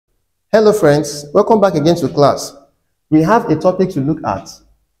Hello friends, welcome back again to class. We have a topic to look at,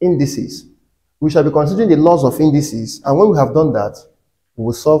 indices. We shall be considering the laws of indices, and when we have done that, we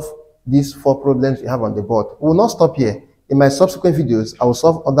will solve these 4 problems we have on the board. We will not stop here. In my subsequent videos, I will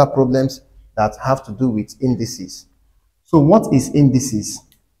solve other problems that have to do with indices. So what is indices?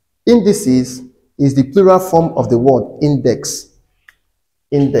 Indices is the plural form of the word index.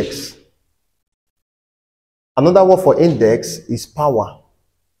 Index. Another word for index is power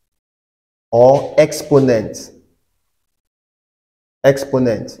or exponent.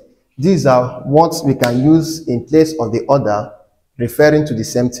 Exponent. These are words we can use in place of the other, referring to the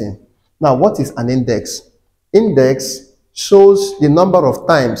same thing. Now, what is an index? Index shows the number of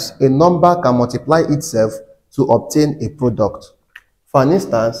times a number can multiply itself to obtain a product. For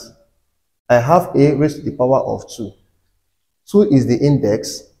instance, I have a raised to the power of 2. 2 is the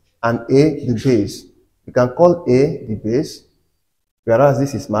index and a the base. You can call a the base, whereas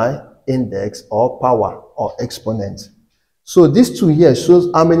this is my index or power or exponent. So this 2 here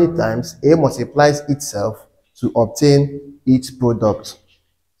shows how many times a multiplies itself to obtain its product.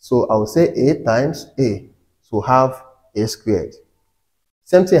 So I will say a times a to have a squared.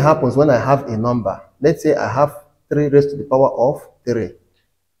 Same thing happens when I have a number. Let's say I have 3 raised to the power of 3.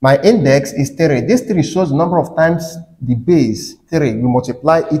 My index is 3. This 3 shows the number of times the base 3 will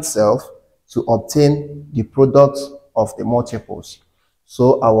multiply itself to obtain the product of the multiples.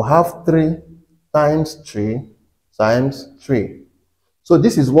 So I will have 3 times 3 times 3. So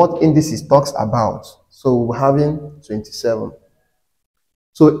this is what indices talks about. So we're having 27.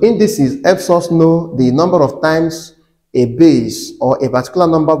 So indices helps us know the number of times a base or a particular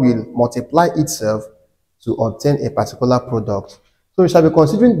number will multiply itself to obtain a particular product. So we shall be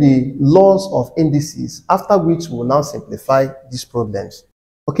considering the laws of indices, after which we will now simplify these problems.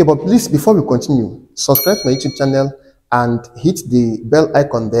 Okay, but please, before we continue, subscribe to my YouTube channel and hit the bell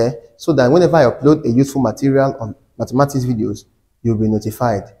icon there so that whenever I upload a useful material on mathematics videos, you'll be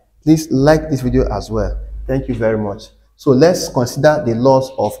notified. Please like this video as well. Thank you very much. So let's consider the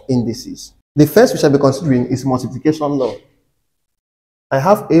laws of indices. The first we shall be considering is multiplication law. I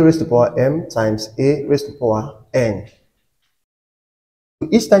have a raised to the power m times a raised to the power n.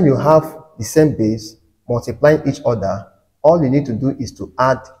 Each time you have the same base multiplying each other, all you need to do is to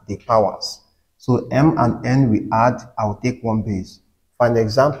add the powers. So m and n we add, I will take one base. For an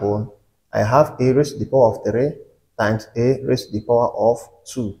example, I have a raised to the power of 3 times a raised to the power of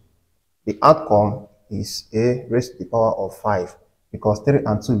 2. The outcome is a raised to the power of 5 because 3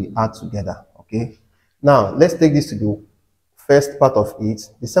 and 2 we add together. Okay. Now let's take this to the first part of it.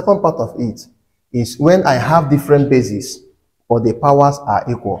 The second part of it is when I have different bases but the powers are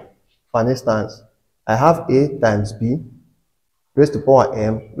equal. For instance, I have a times b raised to the power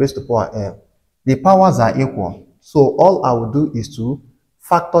m raised to the power m. The powers are equal, so all I will do is to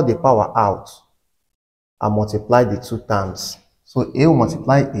factor the power out and multiply the 2 terms. So a will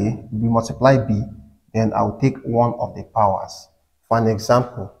multiply a, b multiply b, then I will take one of the powers. For an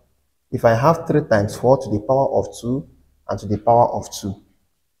example, if I have 3 times 4 to the power of 2 and to the power of 2,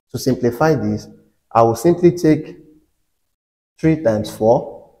 to simplify this, I will simply take 3 times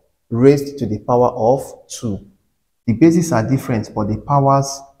 4 raised to the power of 2. The bases are different, but the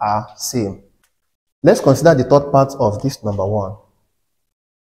powers are same. Let's consider the third part of this number 1.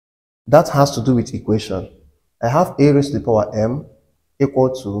 That has to do with equation. I have a raised to the power m equal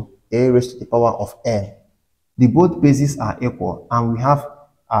to a raised to the power of n. The both bases are equal and we have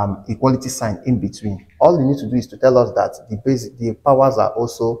equality sign in between. All you need to do is to tell us that the powers are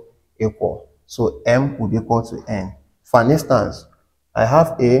also equal. So m will be equal to n. For instance, I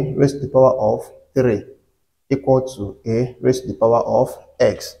have a raised to the power of 3 equal to a raised to the power of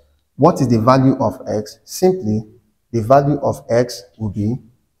x. What is the value of x? Simply, the value of x will be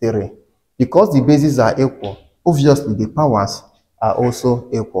 3. Because the bases are equal, obviously the powers are also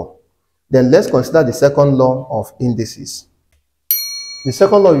equal. Then let's consider the second law of indices. The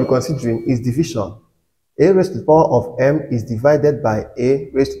second law we're considering is division. A raised to the power of m is divided by a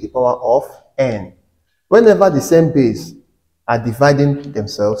raised to the power of n. Whenever the same base are dividing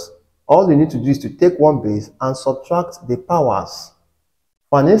themselves, all you need to do is to take one base and subtract the powers.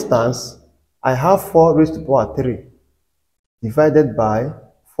 For instance, I have 4 raised to the power 3 divided by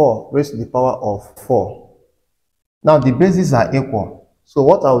 4 raised to the power of 4. Now the bases are equal. So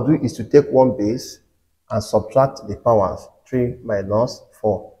what I'll do is to take one base and subtract the powers. 3 minus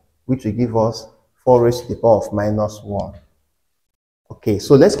 4, which will give us 4 raised to the power of minus 1. Okay,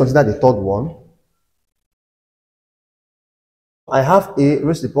 so let's consider the third one. I have a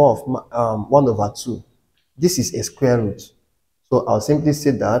raised to the power of 1 over 2. This is a square root. So I'll simply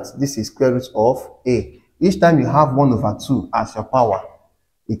say that this is square root of a. Each time you have 1 over 2 as your power,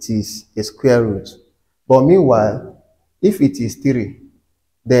 it is a square root. But meanwhile, if it is 3,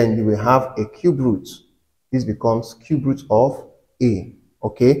 then you will have a cube root. This becomes cube root of a.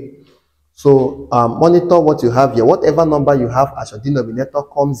 Okay? So monitor what you have here. Whatever number you have as your denominator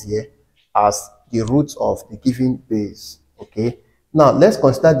comes here as the root of the given base. Okay? Now, let's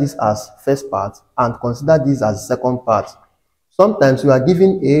consider this as first part and consider this as second part. Sometimes you are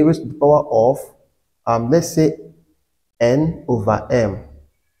given a raised to the power of, let's say, n over m.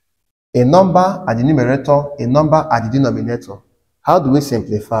 A number at the numerator, a number at the denominator. How do we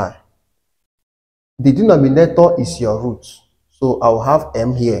simplify? The denominator is your root. So I'll have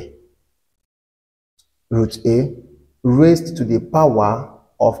m here, root a, raised to the power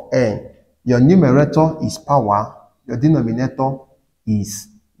of n. Your numerator is power, your denominator is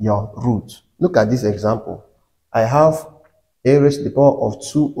your root. Look at this example. I have a raised to the power of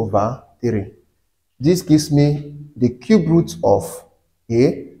 2 over 3. This gives me the cube root of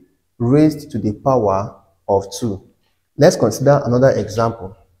a raised to the power of 2. Let's consider another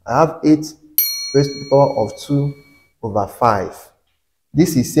example. I have 8 raised to the power of 2 over 5.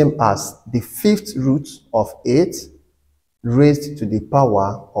 This is same as the fifth root of 8 raised to the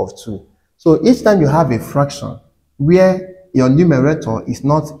power of 2. So each time you have a fraction where your numerator is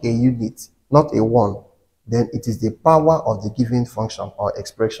not a unit, not a 1, then it is the power of the given function or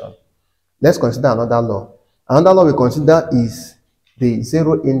expression. Let's consider another law. Another law we consider is the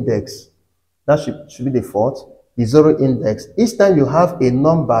zero index. That should be the fourth. The zero index. Each time you have a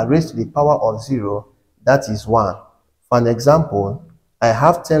number raised to the power of 0, that is 1. For an example, I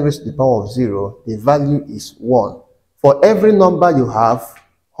have 10 raised to the power of 0. The value is 1. For every number you have,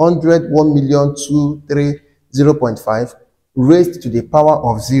 100, 1 million, 2, 3, 0.5, raised to the power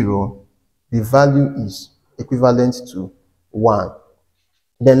of 0, the value is equivalent to 1.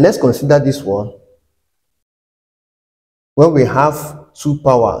 Then let's consider this one. When we have two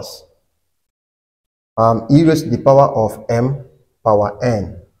powers, e raised to the power of m power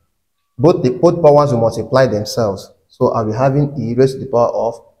n. Both powers will multiply themselves. So I'll be having e raised to the power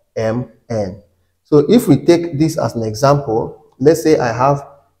of mn. So if we take this as an example, let's say I have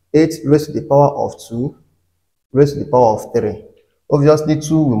 8 raised to the power of 2 raised to the power of 3. Obviously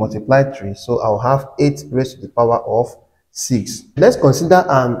 2 will multiply 3, so I'll have 8 raised to the power of 6. Let's consider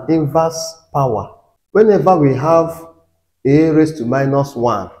an inverse power. Whenever we have a raised to minus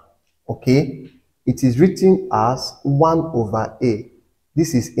 1, okay, it is written as 1 over a.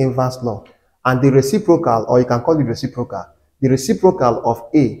 This is inverse law. And the reciprocal, or you can call it reciprocal, the reciprocal of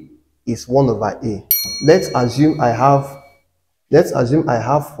a is 1 over a. Let's assume I have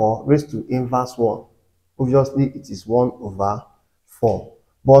 4 raised to inverse 1. Obviously, it is 1 over 4.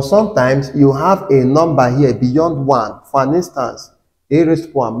 But sometimes you have a number here beyond 1. For an instance, a raised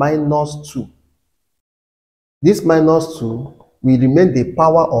to power minus 2. This minus 2 will remain the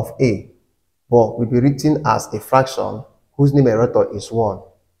power of a, but will be written as a fraction whose numerator is 1.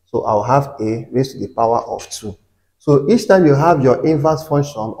 So I'll have a raised to the power of 2. So each time you have your inverse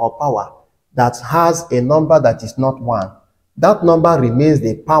function or power that has a number that is not 1, that number remains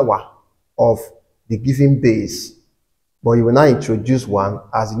the power of the given base, but you will now introduce 1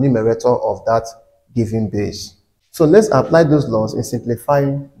 as the numerator of that given base. So let's apply those laws in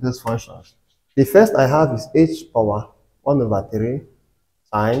simplifying those functions. The first I have is h power 1 over 3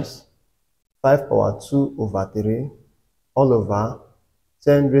 times 5 power 2 over 3 all over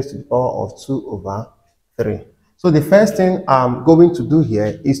 10 raised to the power of 2 over 3. So the first thing I'm going to do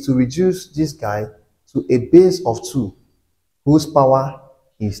here is to reduce this guy to a base of 2, whose power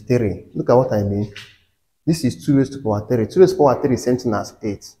is 3. Look at what I mean. This is 2 raised to power 3. 2 raised to power 3 is same thing as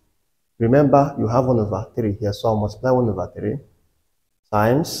 8. Remember, you have 1 over 3 here, so I'll multiply 1 over 3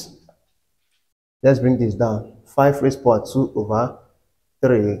 times, let's bring this down, 5 raised to power 2 over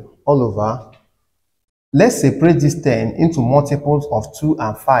 3 all over. Let's separate this 10 into multiples of 2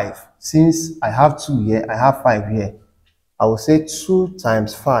 and 5. Since I have 2 here, I have 5 here. I will say 2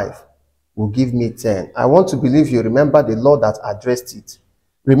 times 5 will give me 10. I want to believe you remember the law that addressed it.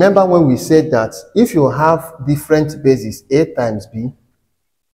 Remember when we said that if you have different bases, a times b,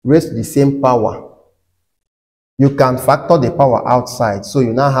 raised to the same power, you can factor the power outside. So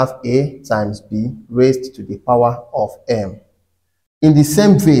you now have a times b raised to the power of m. In the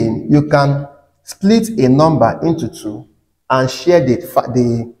same vein, you can split a number into 2 and share the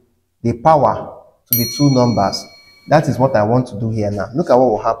power to the two numbers. That is what I want to do here now. Look at what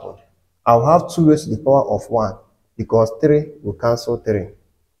will happen. I'll have 2 raised to the power of 1 because 3 will cancel 3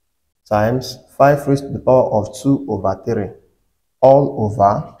 times 5 raised to the power of 2 over 3 all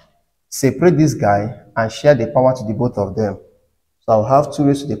over. Separate this guy and share the power to the both of them. So I'll have 2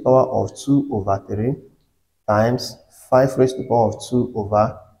 raised to the power of 2 over 3 times 5 raised to the power of 2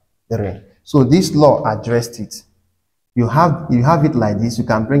 over 3. So this law addressed it. You have it like this, you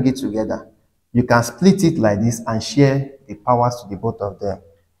can bring it together. You can split it like this and share the powers to the both of them.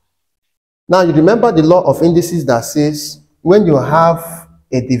 Now you remember the law of indices that says when you have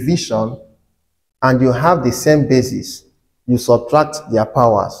a division and you have the same basis, you subtract their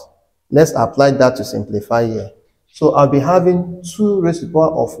powers. Let's apply that to simplify here. So I'll be having 2 raised to the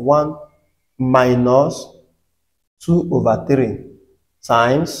power of 1 minus 2 over 3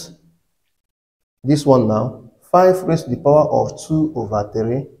 times this one now, 5 raised to the power of 2 over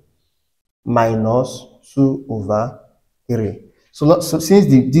 3 minus 2 over 3. So since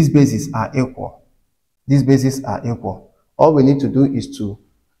these bases are equal, all we need to do is to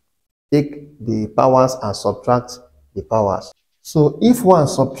take the powers and subtract the powers. So if one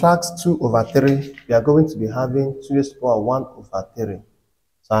subtracts 2 over 3, we are going to be having 2 raised to the power 1 over 3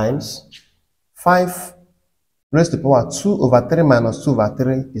 times 5 raised to the power 2 over 3 minus 2 over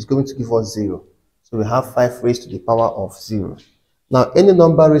 3 is going to give us 0. So we have 5 raised to the power of 0. Now any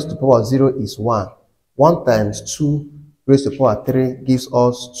number raised to the power of 0 is 1. 1 times 2 raised to the power 3 gives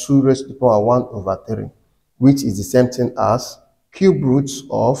us 2 raised to the power 1 over 3, which is the same thing as cube roots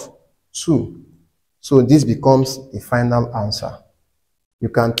of 2. So this becomes a final answer. You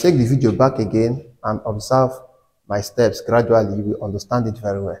can take the video back again and observe my steps gradually. You will understand it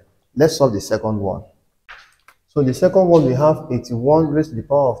very well. Let's solve the second one. So the second one, we have 81 raised to the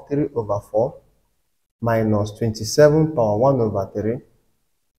power of 3 over 4 minus 27 power 1 over 3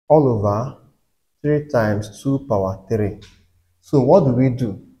 all over 3 times 2 power 3. So what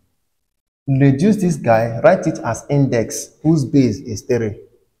do? Reduce this guy, write it as index whose base is 3.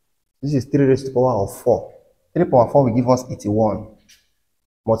 This is 3 raised to the power of 4. 3 power 4 will give us 81.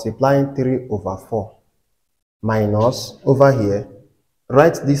 Multiplying 3 over 4 minus over here,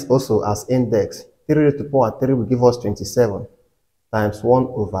 write this also as index. 3 raised to the power 3 will give us 27 times 1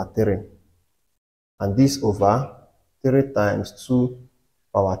 over 3. And this over 3 times 2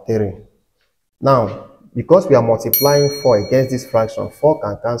 power 3. Now, because we are multiplying 4 against this fraction, 4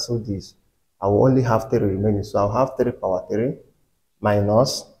 can cancel this. I will only have 3 remaining. So I'll have 3 power 3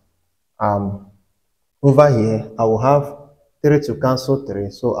 minus, over here, I will have 3 to cancel 3.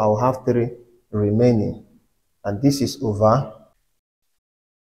 So I will have 3 remaining. And this is over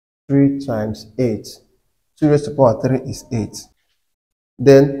 3 times 8. 2 raised to the power 3 is 8.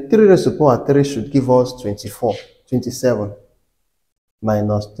 Then 3 raised to the power 3 should give us 27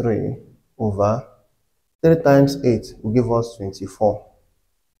 minus 3 over 3 times 8 will give us 24.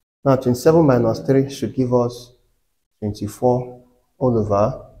 Now 27 minus 3 should give us 24 all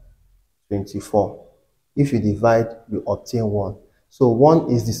over 24. If you divide, you obtain 1. So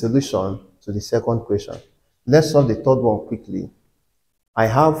 1 is the solution to the second question. Let's solve the third one quickly. I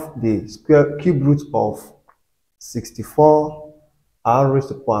have the cube root of 64 r raised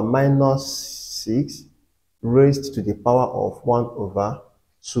to the power minus 6 raised to the power of 1 over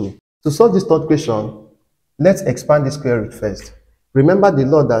 2. To solve this third question, let's expand the square root first. Remember the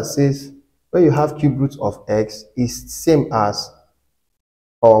law that says when you have cube root of x is same as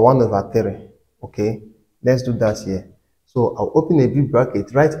power 1 over 3. Okay, let's do that here. So I'll open a big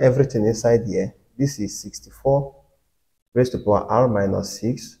bracket, write everything inside here. This is 64 raised to the power r minus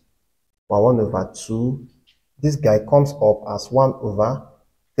 6 power 1 over 2. This guy comes up as 1 over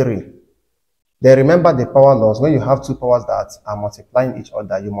 3. Then remember the power laws. When you have two powers that are multiplying each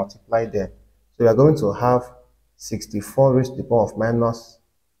other, you multiply them. So you are going to have 64 raised to the power of minus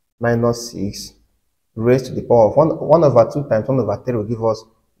 6 raised to the power of 1 over 2 times 1 over 3 will give us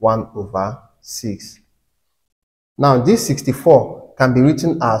 1 over 6. Now this 64 can be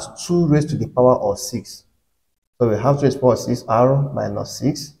written as 2 raised to the power of 6. So we have 2 raised to the power of 6 r minus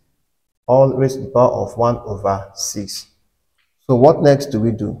 6 all raised to the power of 1 over 6. So what next do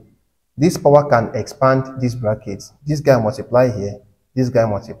we do? This power can expand these brackets. This guy multiply here, this guy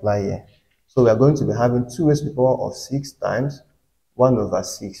multiply here. So we are going to be having 2 raised to the power of 6 times 1 over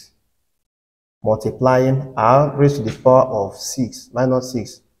 6 multiplying r raised to the power of 6 minus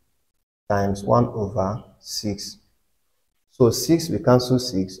 6 times 1 over 6. So 6 we cancel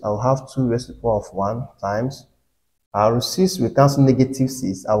 6. I will have 2 raised to the power of 1 times r 6 we cancel negative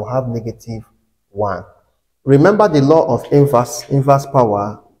 6. I will have negative 1. Remember the law of inverse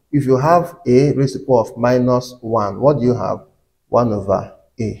power. If you have a raised to the power of minus 1, what do you have? 1 over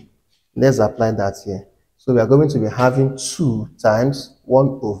a. Let's apply that here. So we are going to be having 2 times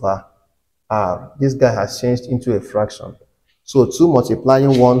 1 over r. This guy has changed into a fraction. So 2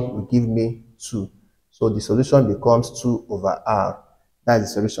 multiplying 1 will give me 2. So the solution becomes 2 over r. That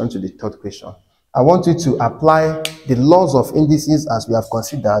is the solution to the third question. I want you to apply the laws of indices as we have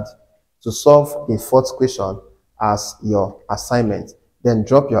considered to solve the fourth question as your assignment, then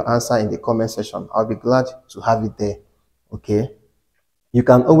drop your answer in the comment section. I'll be glad to have it there. Okay. You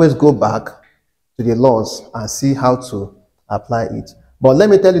can always go back to the laws and see how to apply it. But let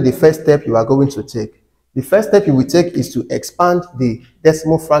me tell you the first step you are going to take. The first step you will take is to expand the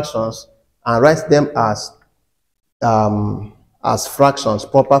decimal fractions and write them as fractions,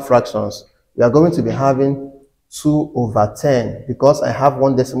 proper fractions. We are going to be having 2 over 10 because I have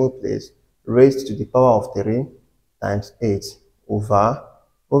one decimal place raised to the power of 3 times 8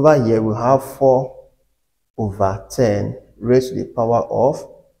 over here we have 4 over 10 raised to the power of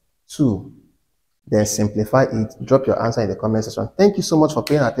 2. Then simplify it. Drop your answer in the comment section. Thank you so much for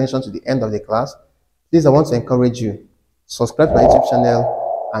paying attention to the end of the class. Please, I want to encourage you, subscribe to my YouTube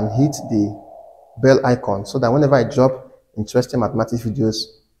channel and hit the bell icon so that whenever I drop interesting mathematics videos,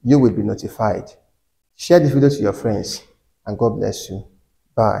 you will be notified. Share this video to your friends and God bless you.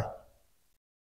 Bye.